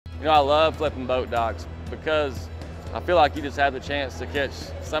You know, I love flipping boat docks because I feel like you just have the chance to catch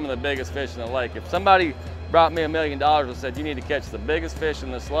some of the biggest fish in the lake. If somebody brought me $1 million and said, you need to catch the biggest fish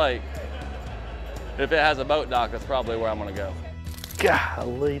in this lake, if it has a boat dock, that's probably where I'm gonna go.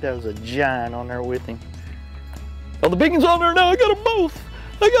 Golly, that was a giant on there with him. Oh, the big one's on there now. I got them both.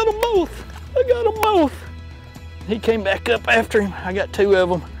 I got them both. I got them both. He came back up after him. I got 2 of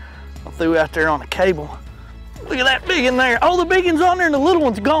them. I threw out there on a cable. Look at that big one there. Oh, the big one's on there and the little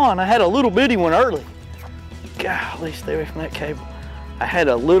one's gone. I had a little bitty one early. Golly, stay away from that cable. I had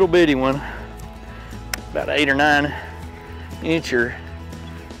a little bitty one, about 8 or 9 incher,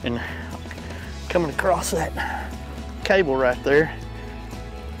 and coming across that cable right there.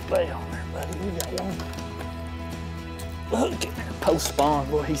 Lay on there, buddy. We got one. Look at that post spawn.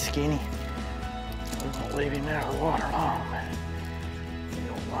 Boy, he's skinny. We're gonna leave him out of the water long, man.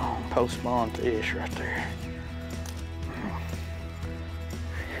 Long post spawn fish right there.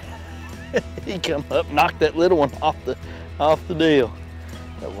 He come up, knocked that little one off the deal.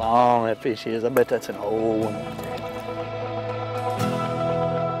 How long that fish is. I bet that's an old one.